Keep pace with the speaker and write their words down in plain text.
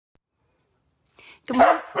Good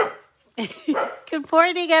morning. Good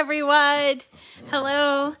morning, everyone.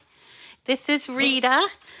 Hello. This is Rita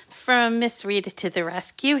from Miss Rita to the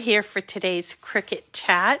Rescue here for today's Cricut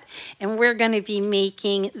Chat. And we're going to be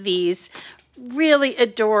making these really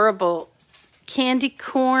adorable candy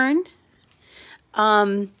corn.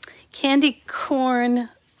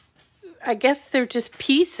 I guess they're just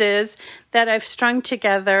pieces that I've strung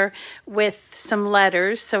together with some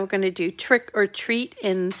letters. So we're going to do trick or treat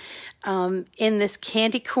in this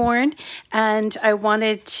candy corn. And I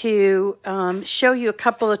wanted to show you a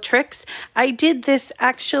couple of tricks. I did this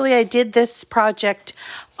project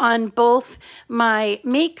on both my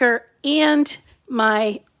Maker and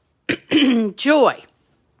my Joy.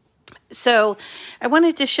 So I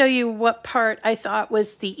wanted to show you what part I thought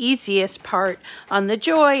was the easiest part on the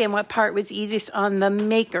Joy and what part was easiest on the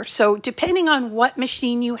Maker. So depending on what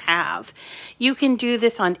machine you have, you can do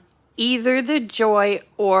this on either the Joy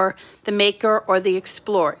or the Maker or the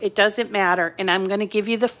Explorer. It doesn't matter. And I'm going to give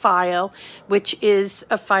you the file, which is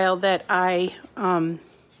a file that I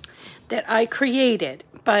created.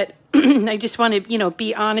 But I just want to,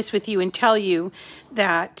 be honest with you and tell you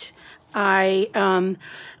that I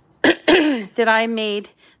made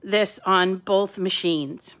this on both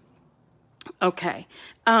machines. Okay.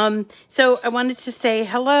 So I wanted to say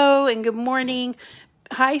hello and good morning.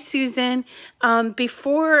 Hi, Susan.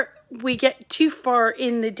 Before we get too far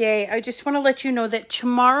in the day, I just want to let you know that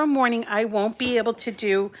tomorrow morning I won't be able to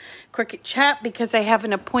do Cricut Chat because I have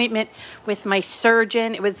an appointment with my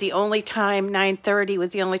surgeon. It was the only time, 9:30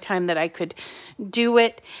 was the only time that I could do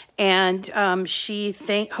it. And she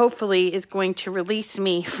hopefully is going to release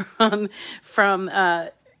me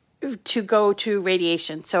to go to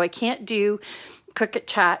radiation. So I can't do Cricut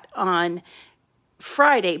Chat on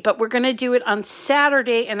Friday, but we're going to do it on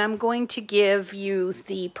Saturday, and I'm going to give you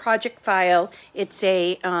the project file. It's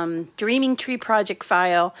a Dreaming Tree project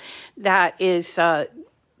file that is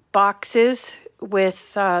boxes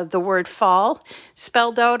with the word fall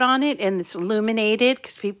spelled out on it, and it's illuminated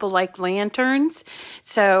because people like lanterns.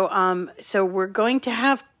 So we're going to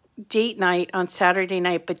have date night on Saturday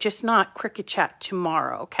night, but just not Cricut Chat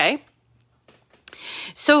tomorrow, okay?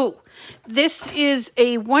 So this is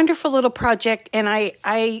a wonderful little project, and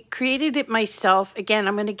I created it myself. Again,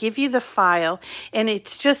 I'm going to give you the file, and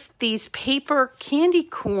it's just these paper candy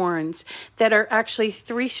corns that are actually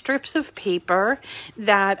 3 strips of paper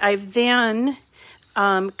that I've then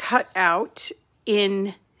cut out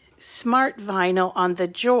in smart vinyl on the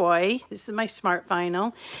Joy. This is my smart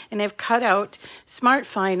vinyl, and I've cut out smart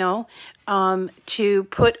vinyl to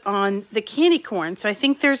put on the candy corn. So I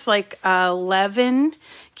think there's like 11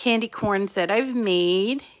 candy corns that I've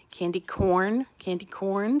made. Candy corns.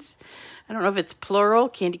 I don't know if it's plural,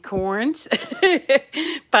 candy corns,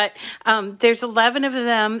 but there's 11 of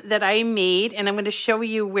them that I made, and I'm going to show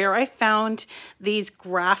you where I found these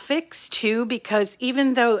graphics too, because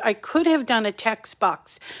even though I could have done a text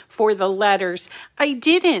box for the letters, I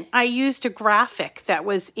didn't. I used a graphic that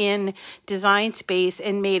was in Design Space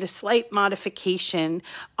and made a slight modification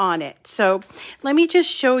on it. So let me just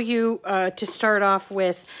show you to start off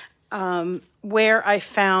with where I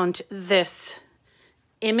found this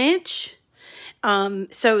image.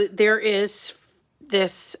 So there is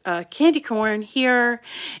this candy corn here,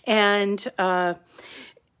 and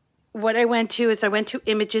what I went to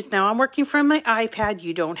images. Now I'm working from my iPad.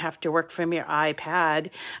 You don't have to work from your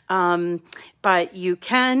iPad, but you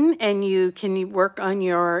can, and you can work on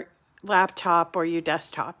your laptop or your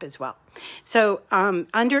desktop as well. So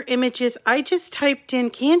under images, I just typed in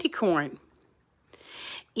candy corn.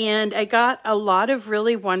 And I got a lot of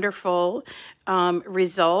really wonderful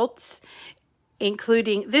results,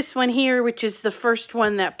 including this one here, which is the first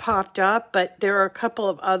one that popped up, but there are a couple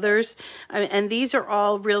of others. And these are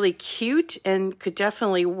all really cute and could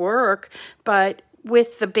definitely work. But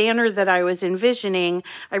with the banner that I was envisioning,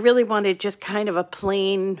 I really wanted just kind of a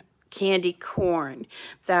plain candy corn.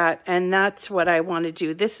 And that's what I want to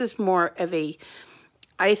do. This is more of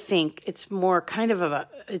I think it's more kind of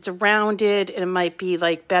it's rounded, and it might be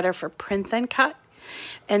like better for print than cut.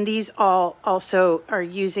 And these all also are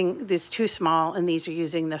using this too small, and these are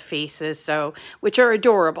using the faces, which are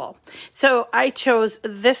adorable. So I chose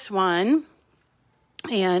this one,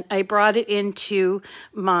 and I brought it into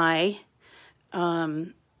my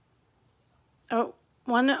on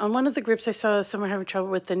one of the groups I saw someone having trouble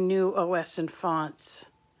with the new OS and fonts.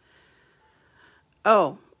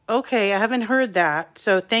 Oh. Okay, I haven't heard that.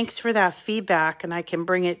 So thanks for that feedback, and I can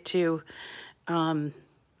bring it to the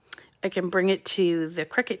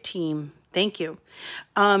Cricut team. Thank you.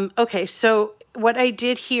 Okay, so what I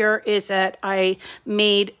did here is that I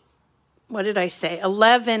made what did I say?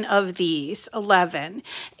 11 of these, 11.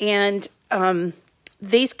 And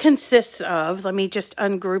these consists of, let me just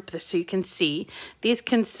ungroup this so you can see. These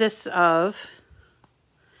consists of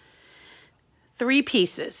 3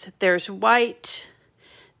 pieces. There's white,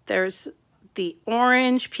 there's the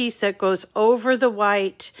orange piece that goes over the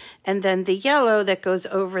white, and then the yellow that goes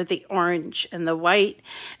over the orange and the white.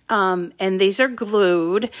 And these are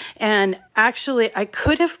glued. And actually, I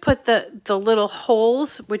could have put the little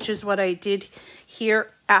holes, which is what I did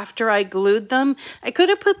here after I glued them. I could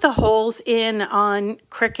have put the holes in on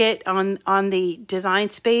Cricut on the design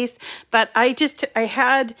space, but I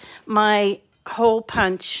had my hole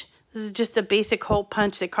punch. This is just a basic hole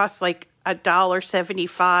punch that costs like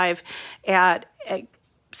 $1.75 at a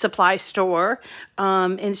supply store.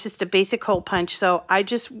 And it's just a basic hole punch. So I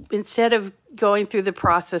just, instead of going through the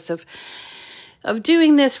process of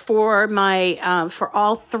doing this for my, for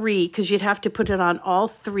all 3, because you'd have to put it on all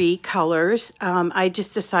 3 colors, I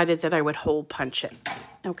just decided that I would hole punch it.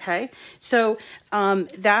 Okay. So,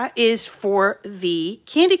 that is for the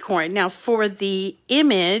candy corn. Now for the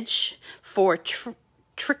image for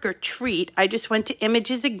trick or treat, I just went to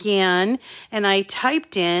images again and I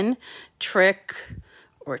typed in trick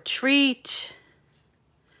or treat,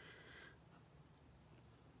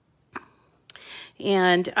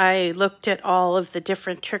 and I looked at all of the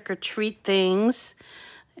different trick or treat things.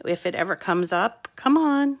 If it ever comes up, come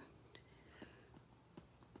on.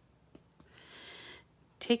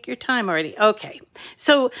 Take your time already. Okay,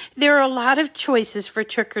 so there are a lot of choices for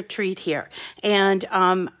trick or treat here. And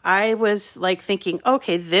I was like thinking,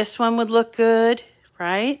 okay, this one would look good,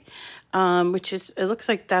 right? Which is, it looks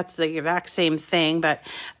like that's the exact same thing, but,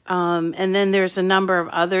 and then there's a number of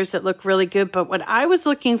others that look really good. But what I was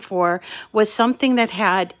looking for was something that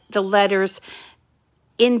had the letters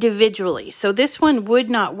individually. So this one would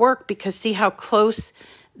not work because see how close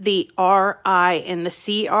the R, I, and the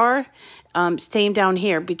C are? Same down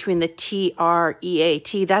here between the T, R, E, A,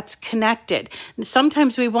 T, that's connected. And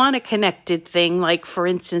sometimes we want a connected thing, like for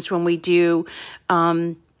instance, when we do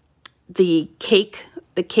the cake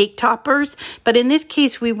toppers. But in this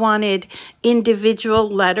case, we wanted individual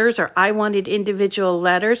letters, or I wanted individual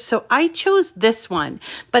letters. So I chose this one,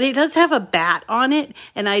 but it does have a bat on it,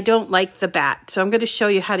 and I don't like the bat. So I'm going to show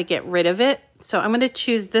you how to get rid of it. So I'm going to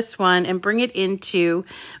choose this one and bring it into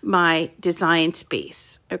my design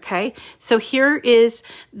space. Okay. So here is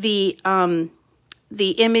the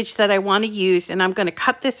image that I want to use, and I'm going to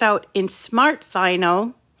cut this out in Smart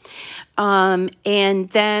Signo. And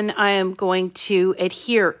then I am going to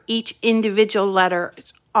adhere each individual letter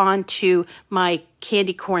onto my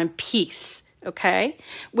candy corn piece. Okay.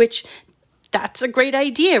 Which that's a great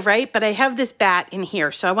idea, right? But I have this bat in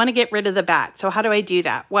here, so I want to get rid of the bat. So how do I do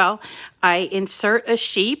that? Well, I insert a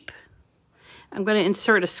shape. I'm going to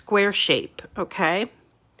insert a square shape, okay?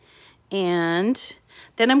 And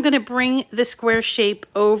then I'm going to bring the square shape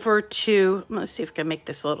over to, let's see if I can make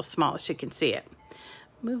this a little smaller so you can see it.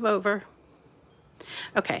 Move over.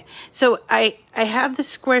 Okay, so I have the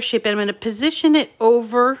square shape, and I'm going to position it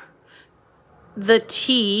over the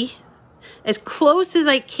T as close as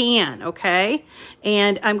I can, okay?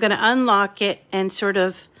 And I'm going to unlock it and sort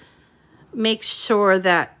of make sure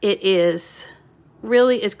that it is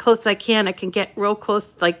really as close as I can. I can get real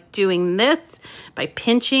close, like doing this by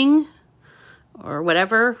pinching, or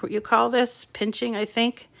whatever you call this, pinching, I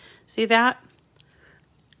think. See that?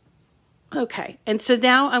 Okay, and so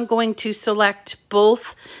now I'm going to select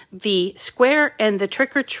both the square and the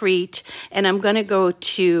trick or treat, and I'm going to go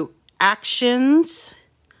to Actions,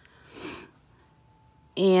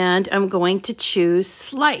 and I'm going to choose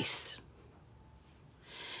Slice.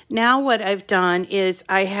 Now what I've done is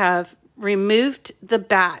I have removed the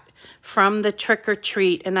bat from the trick or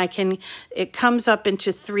treat, and it comes up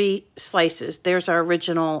into 3 slices. There's our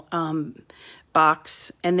original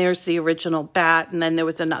box, and there's the original bat, and then there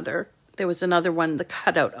was another one, the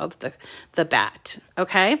cutout of the bat.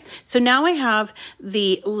 Okay, so now I have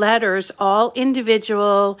the letters all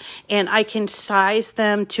individual, and I can size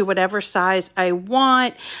them to whatever size I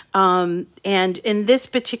want. And in this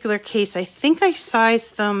particular case, I think I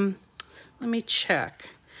sized them, let me check.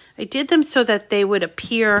 I did them so that they would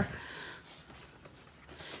appear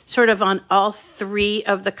sort of on all 3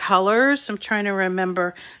 of the colors. I'm trying to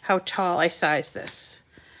remember how tall I sized this.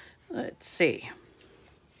 Let's see.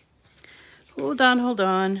 Hold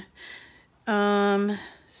on.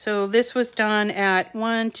 So this was done at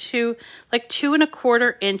 2 and a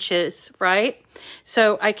quarter inches, right?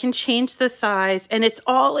 So I can change the size, and it's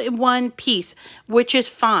all in one piece, which is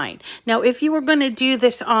fine. Now, if you were going to do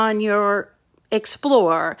this on your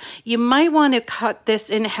Explore, you might want to cut this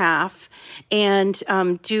in half and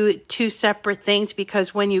do two separate things,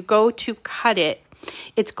 because when you go to cut it,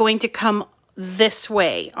 it's going to come this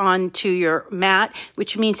way onto your mat,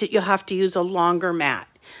 which means that you'll have to use a longer mat.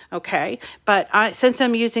 Okay, but since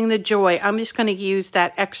I'm using the Joy, I'm just going to use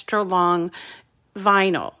that extra long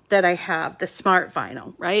vinyl that I have, the smart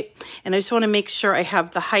vinyl, right? And I just want to make sure I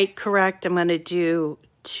have the height correct. I'm going to do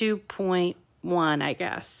 2.1, I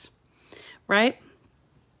guess, right?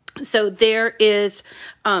 So there is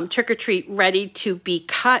Trick or Treat ready to be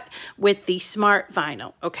cut with the smart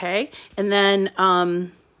vinyl, okay? And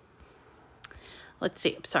then, let's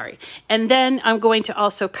see, I'm sorry. And then I'm going to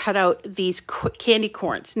also cut out these candy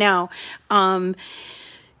corns. Now,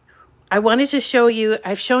 I wanted to show you,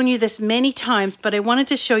 I've shown you this many times, but I wanted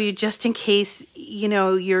to show you just in case, you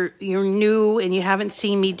know, you're new and you haven't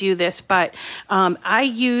seen me do this, but I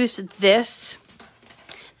use this.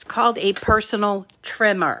 It's called a personal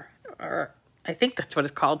trimmer, or I think that's what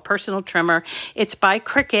it's called, personal trimmer. It's by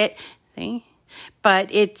Cricut, see? But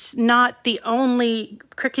it's not the only,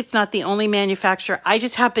 Cricut's not the only manufacturer. I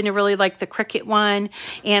just happen to really like the Cricut one,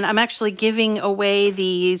 and I'm actually giving away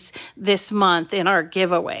these this month in our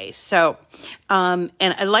giveaway. So, and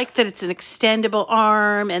I like that it's an extendable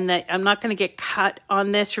arm and that I'm not going to get cut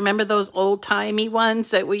on this. Remember those old-timey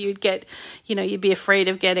ones that where you'd get, you know, you'd be afraid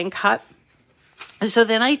of getting cut? So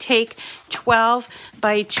then I take 12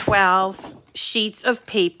 by 12 sheets of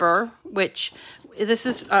paper, which this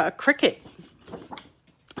is Cricut.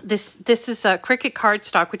 This is a Cricut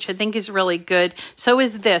Cardstock, which I think is really good. So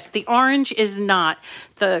is this. The orange is not.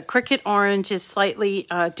 The Cricut orange is slightly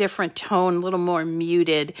different tone, a little more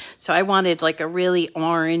muted. So I wanted like a really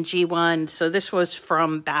orangey one. So this was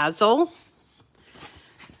from Basil.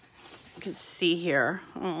 You can see here.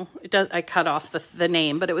 Oh, it does. I cut off the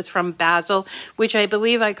name, but it was from Basil, which I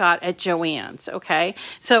believe I got at Joann's. Okay,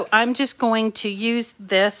 so I'm just going to use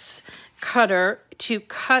this cutter to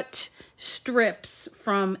cut strips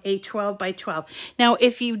from a 12 by 12. Now,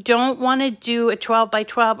 if you don't want to do a 12 by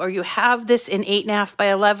 12 or you have this in 8.5 by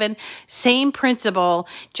 11, same principle,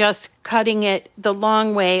 just cutting it the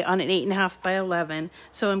long way on an 8.5 by 11.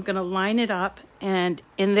 So I'm going to line it up, and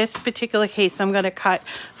in this particular case, I'm going to cut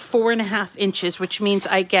 4.5 inches, which means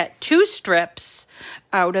I get 2 strips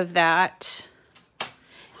out of that.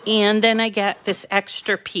 And then I get this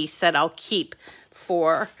extra piece that I'll keep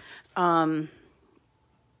for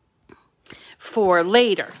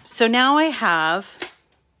later. So now I have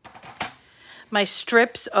my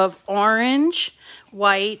strips of orange,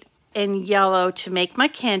 white, and yellow to make my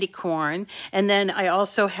candy corn. And then I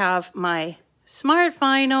also have my smart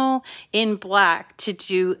vinyl in black to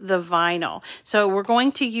do the vinyl. So we're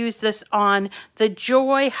going to use this on the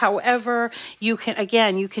Joy. However, you can,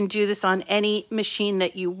 again, you can do this on any machine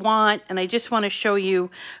that you want. And I just want to show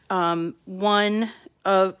you one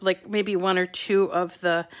of, like, maybe 1 or 2 of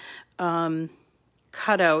the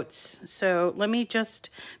cutouts. So let me just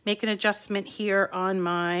make an adjustment here on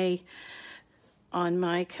my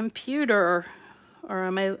computer, or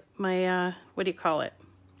on my what do you call it?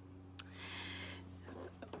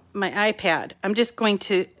 My iPad. I'm just going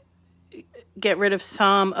to get rid of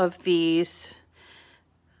some of these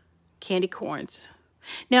candy corns.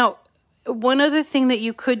 Now, one other thing that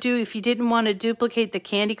you could do if you didn't want to duplicate the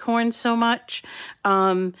candy corn so much,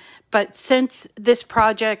 but since this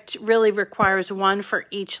project really requires 1 for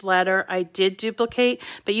each letter, I did duplicate,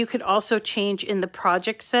 but you could also change in the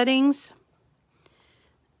project settings.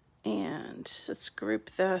 And let's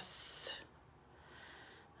group this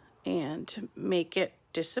and make it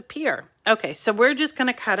disappear. Okay, so we're just going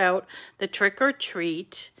to cut out the Trick or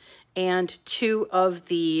Treat and 2 of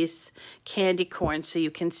these candy corns so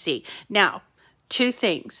you can see. Now, 2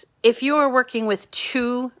 things. If you are working with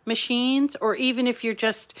 2 machines, or even if you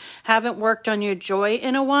just haven't worked on your Joy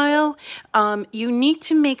in a while, you need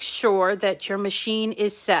to make sure that your machine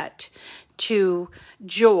is set to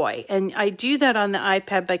Joy. And I do that on the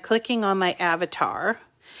iPad by clicking on my avatar,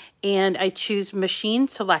 and I choose machine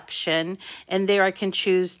selection, and there I can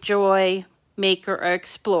choose Joy, Maker, or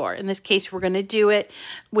Explore. In this case, we're going to do it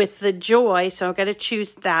with the Joy, so I've got to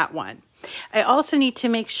choose that one. I also need to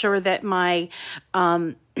make sure that my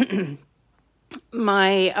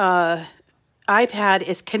iPad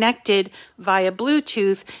is connected via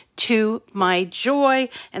Bluetooth to my Joy,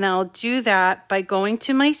 and I'll do that by going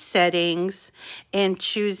to my settings and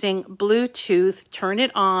choosing Bluetooth, turn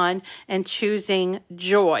it on, and choosing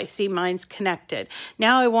Joy. See, mine's connected.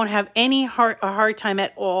 Now I won't have a hard time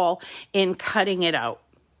at all in cutting it out.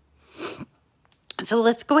 So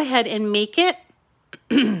let's go ahead and make it.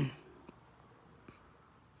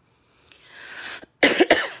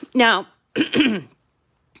 Now,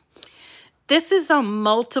 This is a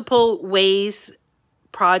multiple ways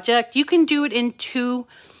project. You can do it in 2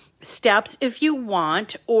 steps if you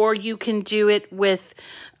want, or you can do it with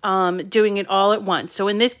doing it all at once. So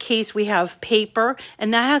in this case, we have paper,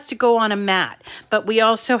 and that has to go on a mat. But we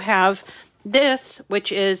also have this,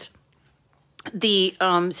 which is the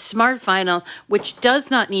smart vinyl, which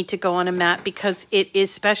does not need to go on a mat because it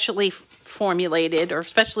is specially formulated or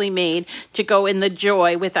specially made to go in the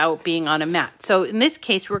Joy without being on a mat. So in this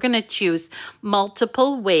case, we're going to choose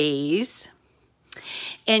multiple ways,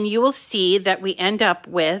 and you will see that we end up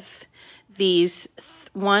with these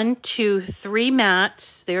 1, 2, 3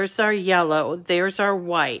 mats. There's our yellow, there's our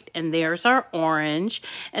white, and there's our orange.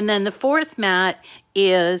 And then the 4th mat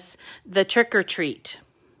is the trick or treat.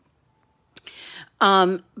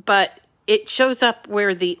 But it shows up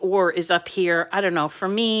where the or is up here. I don't know. For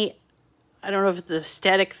me, I don't know if it's an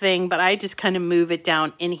aesthetic thing, but I just kind of move it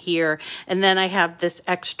down in here. And then I have this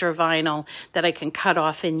extra vinyl that I can cut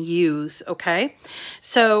off and use, okay?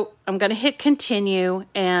 So I'm going to hit continue,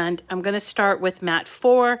 and I'm going to start with mat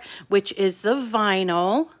 4, which is the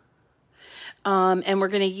vinyl. And we're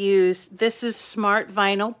going to use, this is Smart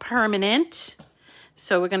Vinyl Permanent.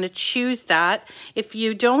 So we're going to choose that. If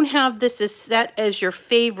you don't have this as set as your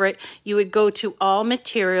favorite, you would go to all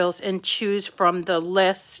materials and choose from the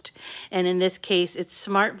list. And in this case, it's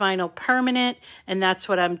Smart Vinyl Permanent, and that's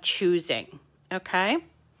what I'm choosing. Okay.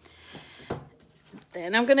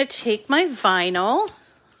 Then I'm going to take my vinyl,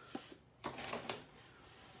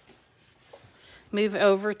 move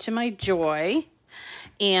over to my Joy.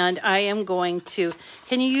 And I am going to,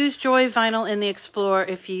 can you use Joy Vinyl in the Explorer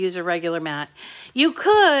if you use a regular mat? You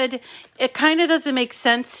could. It kind of doesn't make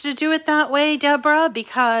sense to do it that way, Deborah,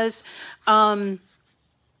 because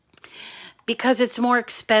it's more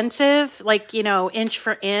expensive, like, you know, inch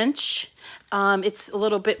for inch. It's a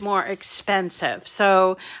little bit more expensive.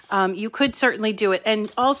 So you could certainly do it.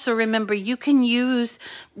 And also remember, you can use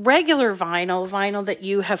regular vinyl that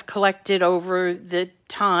you have collected over the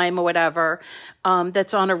time or whatever,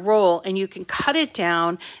 that's on a roll, and you can cut it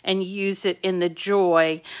down and use it in the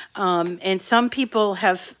Joy. And some people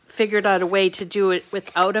have figured out a way to do it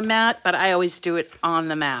without a mat, but I always do it on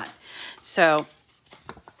the mat. So,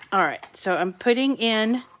 all right. So I'm putting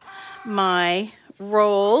in my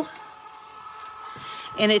roll,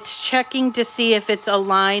 and it's checking to see if it's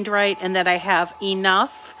aligned right and that I have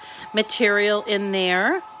enough material in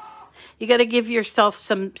there. You got to give yourself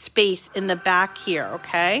some space in the back here,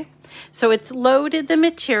 okay? So it's loaded the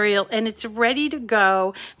material and it's ready to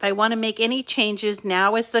go. If I want to make any changes,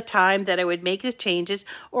 now is the time that I would make the changes,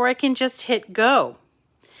 or I can just hit go.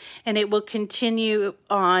 And it will continue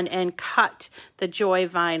on and cut the Joy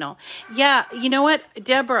vinyl. Yeah, you know what,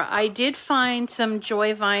 Deborah, I did find some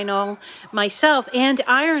Joy vinyl myself and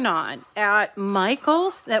iron-on at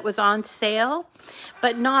Michael's that was on sale,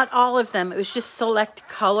 but not all of them. It was just select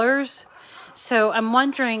colors. So I'm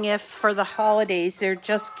wondering if for the holidays they're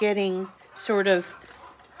just getting sort of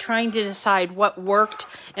trying to decide what worked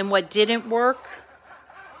and what didn't work.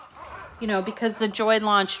 You know, because the Joy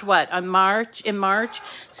launched in March.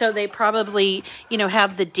 So they probably, you know,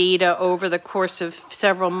 have the data over the course of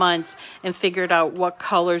several months and figured out what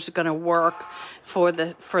colors are going to work for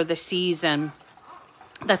the season.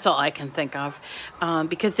 That's all I can think of,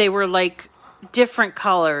 because they were like different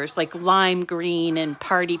colors, like lime green and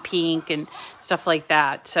party pink and stuff like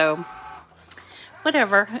that. So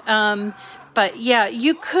whatever. But yeah,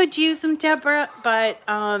 you could use them, Deborah, but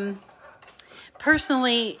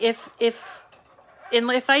personally, if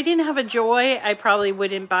I didn't have a Joy, I probably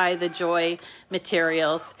wouldn't buy the Joy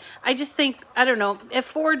materials. I just think, I don't know, at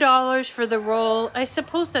 $4 for the roll, I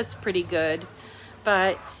suppose that's pretty good,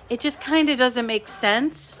 but it just kind of doesn't make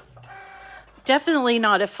sense. Definitely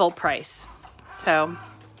not at full price. So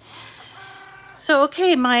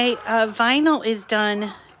okay, my vinyl is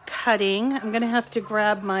done cutting. I'm going to have to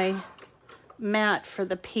grab my mat for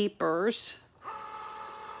the papers.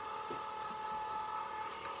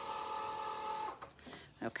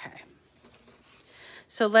 Okay,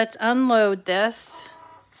 so let's unload this,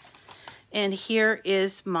 and here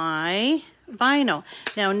is my vinyl.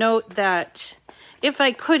 Now note that if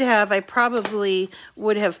I could have, I probably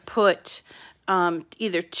would have put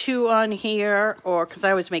either 2 on here, or because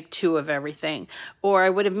I always make 2 of everything, or I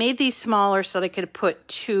would have made these smaller so that I could have put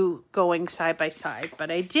 2 going side by side,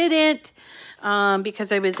 but I didn't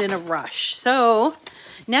because I was in a rush. So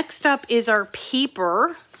next up is our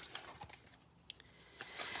paper.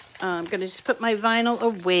 I'm going to just put my vinyl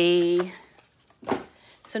away.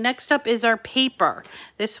 So next up is our paper.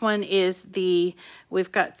 This one is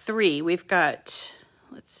we've got 3. We've got,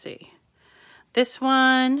 let's see, this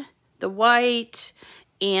one, the white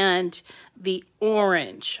and the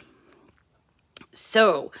orange.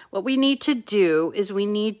 So what we need to do is we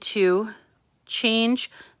need to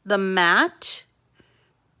change the matte.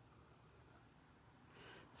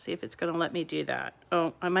 See if it's going to let me do that.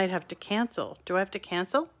 Oh, I might have to cancel. Do I have to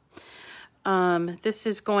cancel? This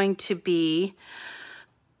is going to be,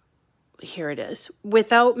 here it is.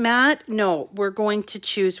 Without matte? No, we're going to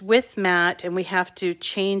choose with matte, and we have to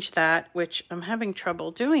change that, which I'm having trouble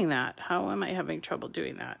doing that. How am I having trouble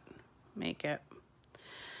doing that? Make it.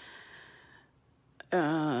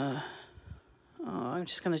 Oh, I'm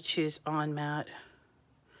just going to choose on matte.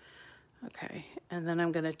 Okay, and then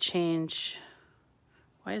I'm going to change.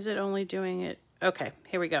 Why is it only doing it? Okay,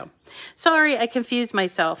 here we go. Sorry, I confused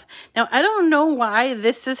myself. Now, I don't know why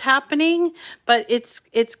this is happening, but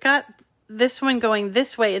it's got this one going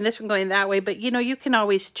this way and this one going that way. But, you know, you can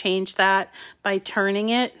always change that by turning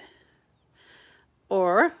it.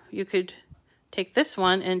 Or you could take this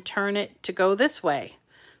one and turn it to go this way,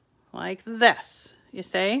 like this, you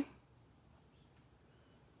see?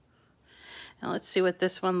 Now, let's see what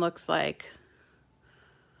this one looks like.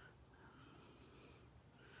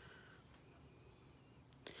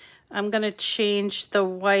 I'm going to change the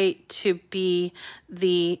white to be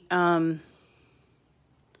the,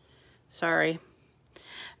 sorry,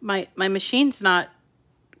 my machine's not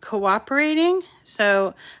cooperating.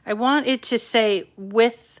 So I want it to say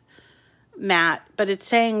with matte, but it's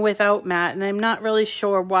saying without matte, and I'm not really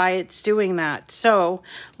sure why it's doing that. So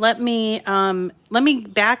let me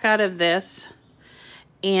back out of this.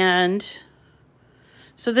 And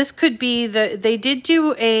so this could be they did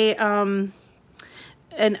do an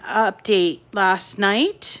update last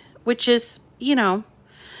night, which is, you know,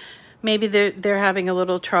 maybe they're having a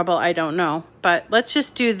little trouble. I don't know, but let's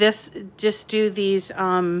just do this. Just do these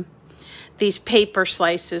paper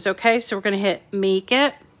slices. Okay, so we're going to hit make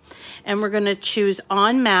it, and we're going to choose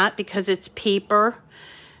on matte because it's paper,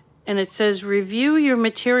 and it says review your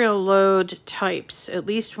material load types. At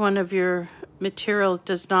least one of your materials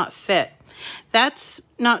does not fit. That's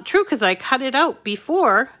not true because I cut it out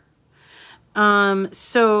before.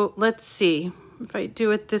 So let's see if I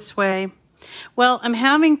do it this way. Well, I'm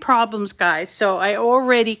having problems, guys. So I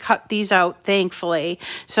already cut these out, thankfully.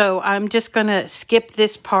 So I'm just going to skip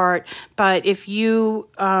this part. But if you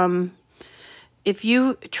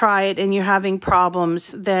try it and you're having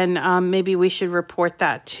problems, then maybe we should report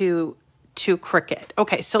that to Cricut.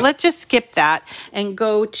 Okay, so let's just skip that and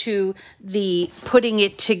go to the putting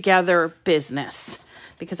it together business,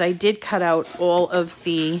 because I did cut out all of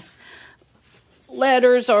the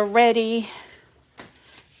letters already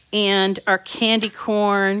and our candy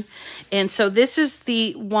corn. And so this is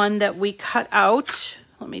the one that we cut out.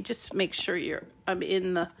 Let me just make sure I'm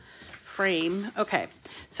in the frame. Okay,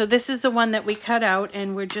 so this is the one that we cut out,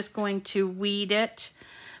 and we're just going to weed it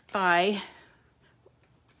by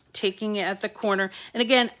taking it at the corner. And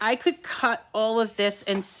again, I could cut all of this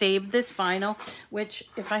and save this vinyl, which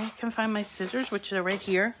if I can find my scissors, which are right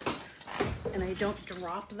here, and I don't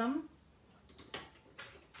drop them.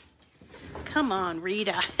 Come on,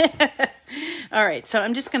 Rita. All right, so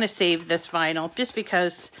I'm just going to save this vinyl just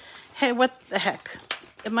because, hey, what the heck?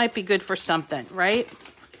 It might be good for something, right?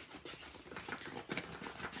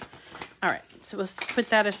 All right, so let's put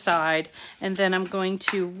that aside, and then I'm going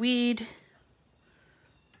to weed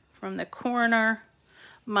from the corner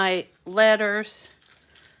my letters.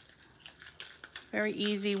 Very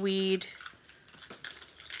easy weed.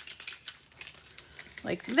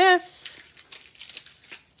 Like this.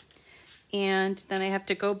 And then I have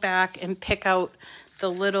to go back and pick out the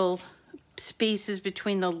little spaces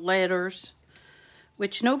between the letters,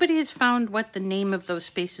 which nobody has found what the name of those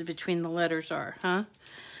spaces between the letters are, huh?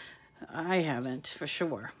 I haven't, for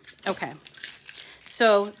sure. Okay.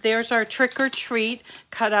 So there's our trick or treat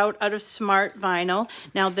cut out of smart vinyl.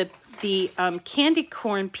 Now the candy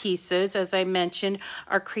corn pieces, as I mentioned,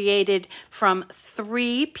 are created from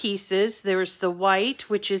 3 pieces. There's the white,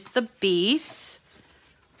 which is the base.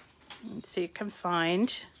 Let's see, I can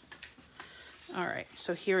find. All right,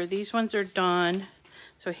 so here, these ones are done.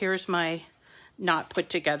 So here's my not put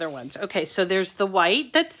together ones. Okay, so there's the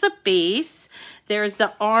white, that's the base. There's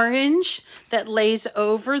the orange that lays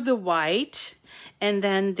over the white. And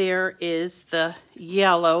then there is the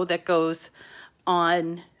yellow that goes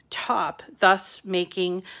on top, thus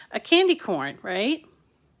making a candy corn, right?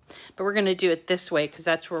 But we're going to do it this way because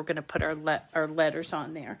that's where we're going to put our letters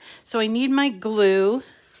on there. So I need my glue.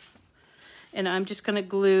 And I'm just going to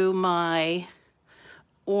glue my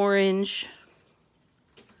orange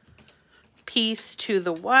piece to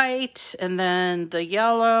the white, and then the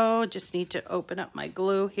yellow. Just need to open up my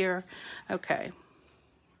glue here. Okay.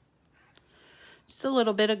 Just a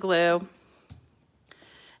little bit of glue.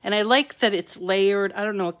 And I like that it's layered. I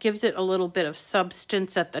don't know, it gives it a little bit of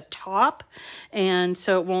substance at the top, and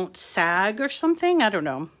so it won't sag or something. I don't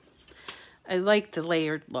know. I like the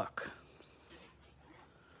layered look.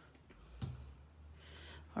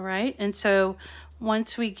 All right, and so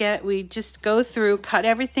once we just go through, cut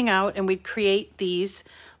everything out, and we create these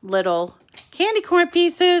little candy corn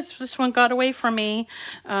pieces. This one got away from me.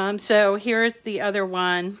 So here's the other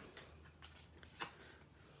one.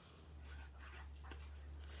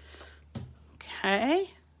 Okay.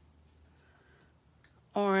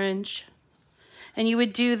 Orange. And you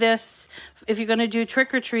would do this, if you're going to do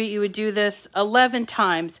trick or treat, you would do this 11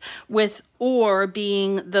 times with or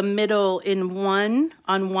being the middle in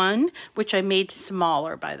one, which I made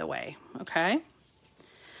smaller, by the way. Okay.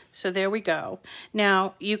 So there we go.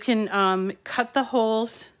 Now you can cut the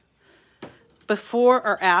holes before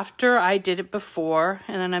or after. I did it before,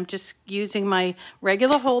 and then I'm just using my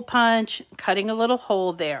regular hole punch, cutting a little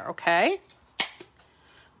hole there. Okay.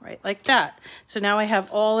 Right, like that. So now I have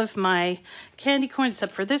all of my candy corn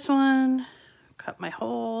except for this one. Cut my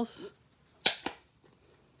holes.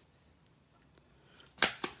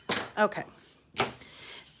 Okay.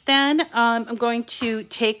 Then I'm going to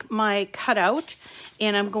take my cutout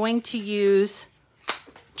and I'm going to use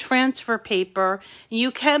transfer paper. You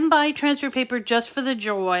can buy transfer paper just for the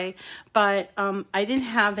joy, but I didn't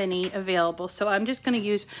have any available. So I'm just going to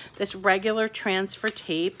use this regular transfer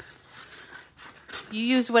tape. You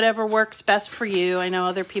use whatever works best for you. I know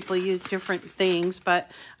other people use different things, but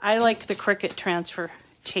I like the Cricut transfer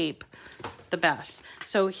tape the best.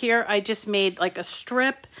 So here I just made like a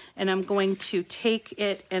strip, and I'm going to take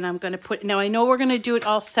it and I'm going to put, now I know we're going to do it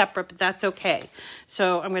all separate, but that's okay.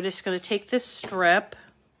 So I'm just going to take this strip.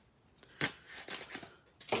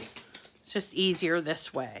 It's just easier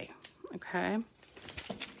this way, okay?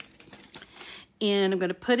 And I'm going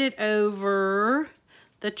to put it over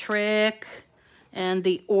the trick and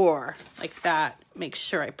the or, like that. Make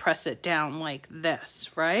sure I press it down like this,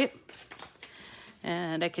 right?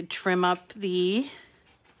 And I could trim up the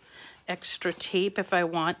extra tape if I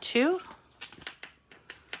want to.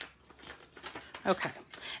 Okay,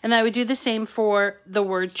 and I would do the same for the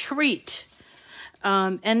word treat.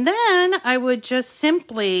 And then I would just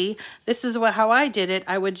simply, this is how I did it,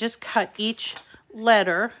 I would just cut each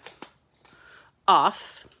letter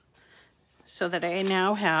off so that I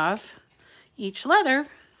now have each letter.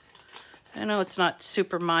 I know it's not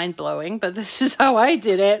super mind-blowing, but this is how I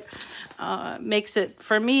did it. Makes it,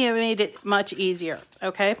 for me, it made it much easier.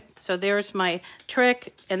 Okay, so there's my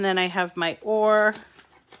trick, and then I have my or,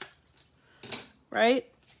 right,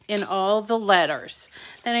 in all the letters.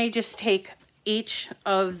 Then I just take each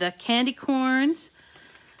of the candy corns,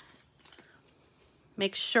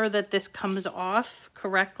 make sure that this comes off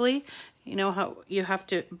correctly. You know how you have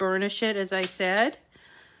to burnish it, as I said.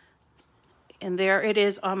 And there it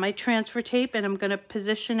is on my transfer tape, and I'm going to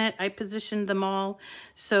position it. I positioned them all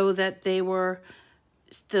so that they were,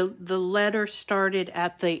 the letter started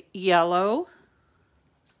at the yellow.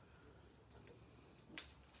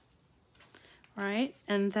 Right,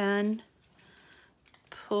 and then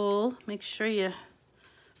pull, make sure you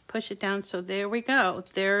push it down. So there we go.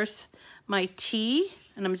 There's my T,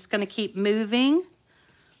 and I'm just going to keep moving.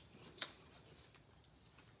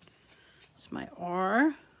 It's my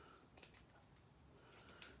R.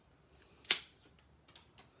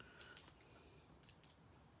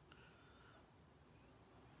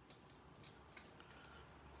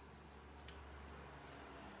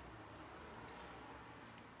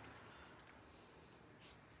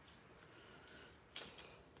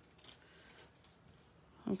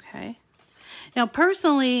 Okay. Now,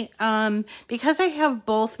 personally, because I have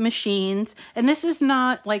both machines, and this is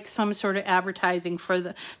not like some sort of advertising for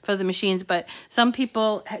the machines, but some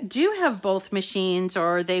people do have both machines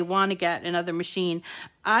or they want to get another machine.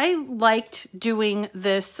 I liked doing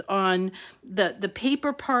this on the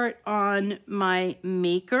paper part on my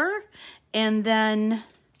Maker, and then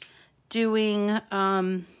doing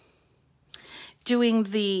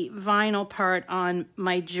the vinyl part on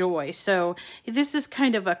my Joy. So this is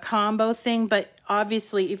kind of a combo thing, but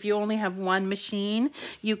obviously if you only have one machine,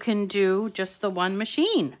 you can do just the one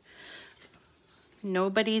machine.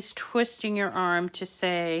 Nobody's twisting your arm to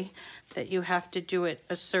say that you have to do it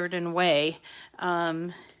a certain way,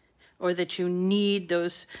 or that you need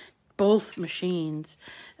those both machines.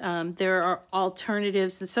 There are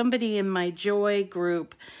alternatives, and somebody in my Joy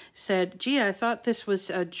group said, gee, I thought this was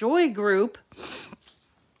a Joy group,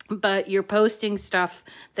 but you're posting stuff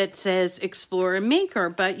that says explore a maker.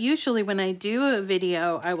 But usually when I do a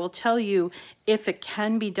video, I will tell you if it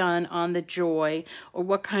can be done on the Joy or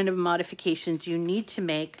what kind of modifications you need to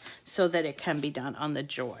make so that it can be done on the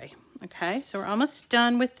Joy. Okay, so we're almost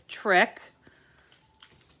done with Trick.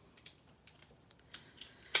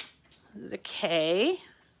 The K.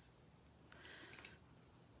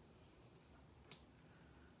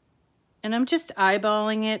 And I'm just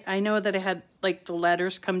eyeballing it. I know that I had like the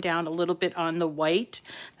letters come down a little bit on the white.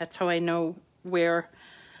 That's how I know where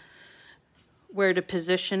to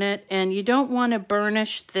position it. And you don't want to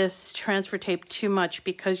burnish this transfer tape too much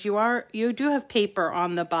because you do have paper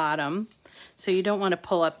on the bottom. So you don't want to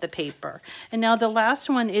pull up the paper. And now the last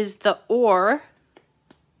one is the or.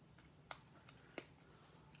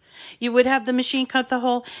 You would have the machine cut the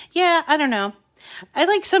hole. Yeah, I don't know.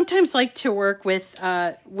 I sometimes like to work with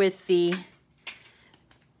my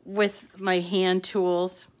hand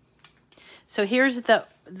tools. So here's the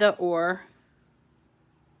or,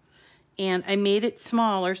 and I made it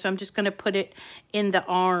smaller, so I'm just going to put it in the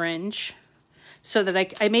orange, so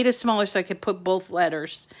that I made it smaller so I could put both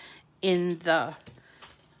letters in the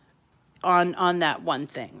on that one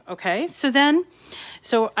thing. Okay,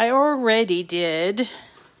 so I already did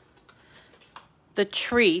the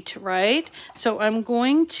treat, right? So I'm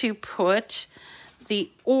going to put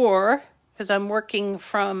the or, because I'm working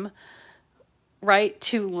from right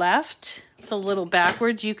to left. It's a little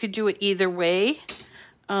backwards. You could do it either way.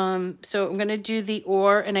 So I'm going to do the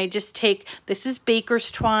or, and I just take, this is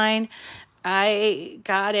Baker's twine. I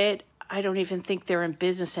got it. I don't even think they're in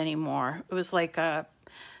business anymore. It was like a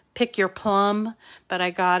pick your plum, but I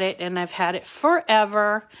got it and I've had it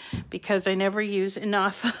forever because I never use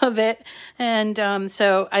enough of it. And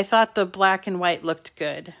so I thought the black and white looked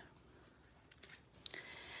good.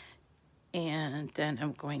 And then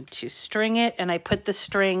I'm going to string it, and I put the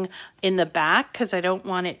string in the back because I don't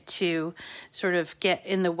want it to sort of get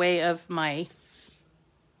in the way of my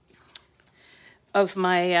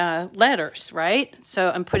letters, right? So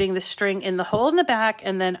I'm putting the string in the hole in the back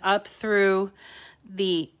and then up through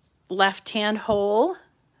the left-hand hole,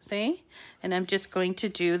 see? And I'm just going to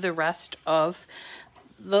do the rest of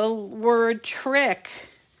the word trick.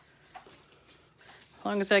 As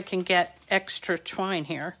long as I can get extra twine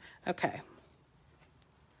here. Okay.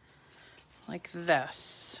 Like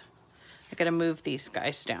this. I gotta move these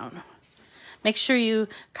guys down. Make sure you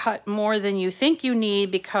cut more than you think you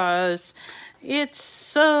need because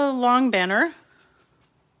it's a long banner.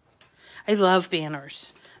 I love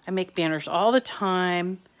banners. I make banners all the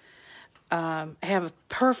time. I have a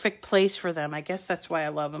perfect place for them. I guess that's why I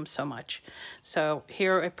love them so much. So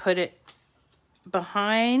here I put it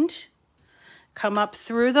behind, come up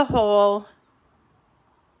through the hole.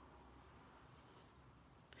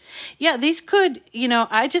 Yeah, these could, you know,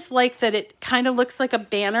 I just like that it kind of looks like a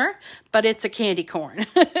banner, but it's a candy corn.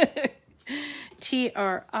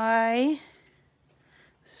 T-R-I.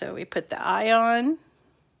 So we put the I on.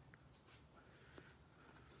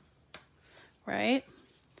 Right?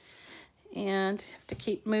 And have to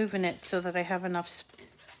keep moving it so that I have enough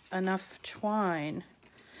twine.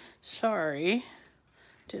 Sorry,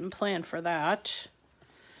 didn't plan for that.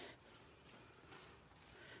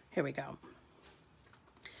 Here we go.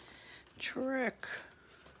 Trick.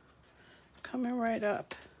 Coming right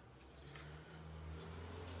up.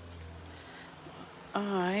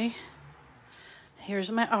 I.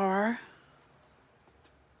 Here's my R.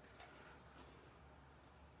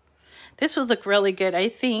 This would look really good, I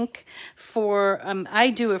think, for,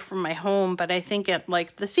 I do it from my home, but I think at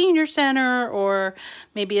like the senior center or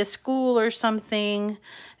maybe a school or something.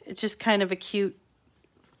 It's just kind of a cute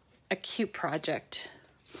project.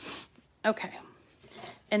 Okay.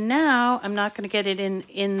 And now I'm not going to get it in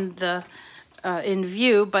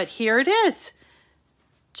view, but here it is.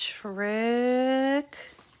 Trick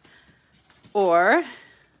or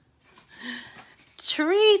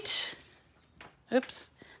treat. Oops.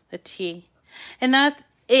 The T. And that's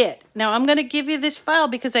it. Now I'm going to give you this file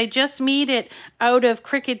because I just made it out of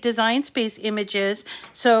Cricut Design Space images.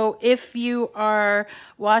 So if you are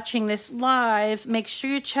watching this live, make sure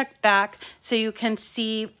you check back so you can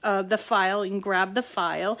see the file. You can grab the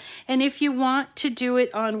file. And if you want to do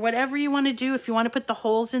it on whatever you want to do, if you want to put the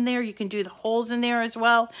holes in there, you can do the holes in there as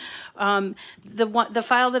well. The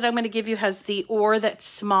file that I'm going to give you has the or that's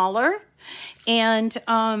smaller. And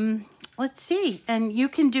let's see, and you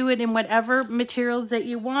can do it in whatever material that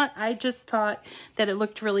you want. I just thought that it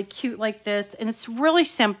looked really cute like this, and it's really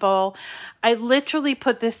simple. I literally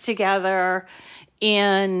put this together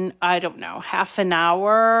in, I don't know, half an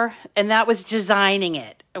hour, and that was designing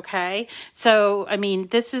it. okay? So, I mean,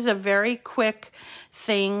 this is a very quick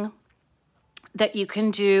thing that you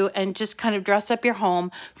can do and just kind of dress up your home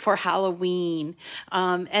for Halloween.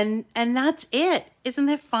 And that's it. Isn't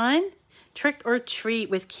it fun? Trick or treat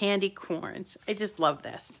with candy corns. I just love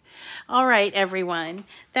this. All right, everyone.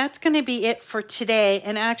 That's going to be it for today.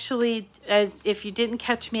 And actually, if you didn't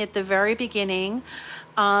catch me at the very beginning,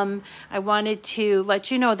 I wanted to let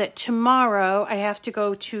you know that tomorrow I have to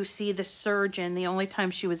go to see the surgeon. The only time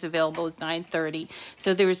she was available was 9:30.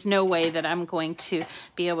 So there's no way that I'm going to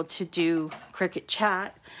be able to do Cricut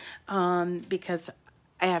Chat because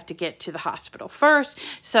I have to get to the hospital first.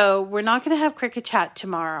 So we're not going to have Cricut Chat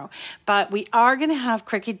tomorrow, but we are going to have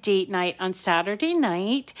Cricut Date Night on Saturday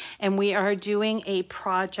night. And we are doing a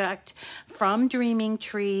project from Dreaming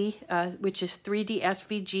Tree, which is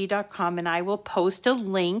 3dsvg.com. And I will post a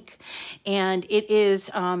link. And it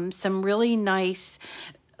is some really nice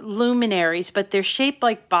luminaries, but they're shaped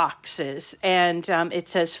like boxes, and it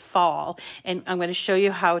says fall. And I'm going to show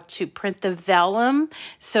you how to print the vellum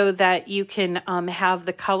so that you can have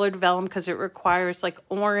the colored vellum, because it requires like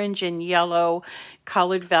orange and yellow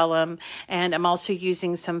colored vellum. And I'm also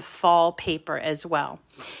using some fall paper as well.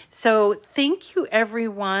 So thank you,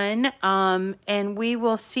 everyone. And we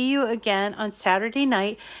will see you again on Saturday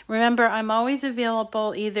night. Remember, I'm always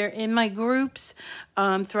available either in my groups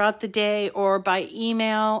throughout the day or by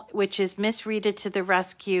email, which is Miss Rita to the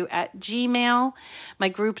Rescue at Gmail. My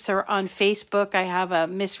groups are on Facebook. I have a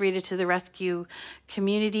Miss Rita to the Rescue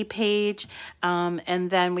community page. And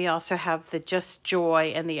then we also have the Just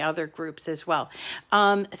Joy and the other groups as well.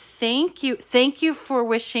 Thank you. Thank you for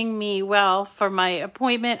wishing me well for my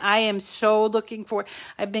appointment. I am so looking forward.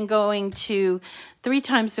 I've been going to 3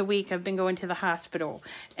 times a week. I've been going to the hospital,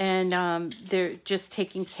 and they're just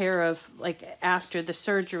taking care of, like, after the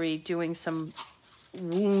surgery, doing some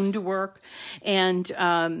wound work. And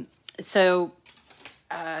so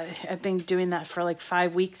I've been doing that for like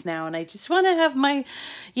 5 weeks now, and I just want to have my,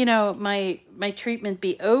 my treatment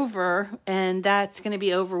be over, and that's going to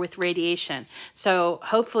be over with radiation. So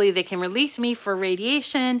hopefully they can release me for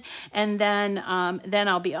radiation, and then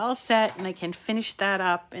I'll be all set, and I can finish that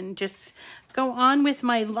up and just go on with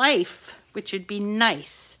my life, which would be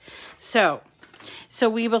nice. So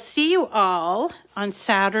we will see you all on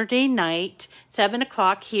Saturday night, 7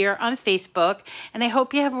 o'clock here on Facebook, and I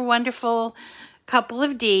hope you have a wonderful couple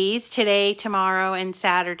of days, today, tomorrow, and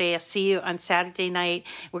Saturday. I'll see you on Saturday night.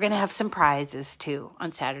 We're going to have some prizes too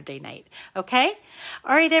on Saturday night. Okay?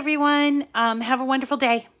 All right, everyone. Have a wonderful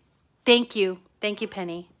day. Thank you. Thank you,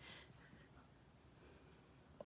 Penny.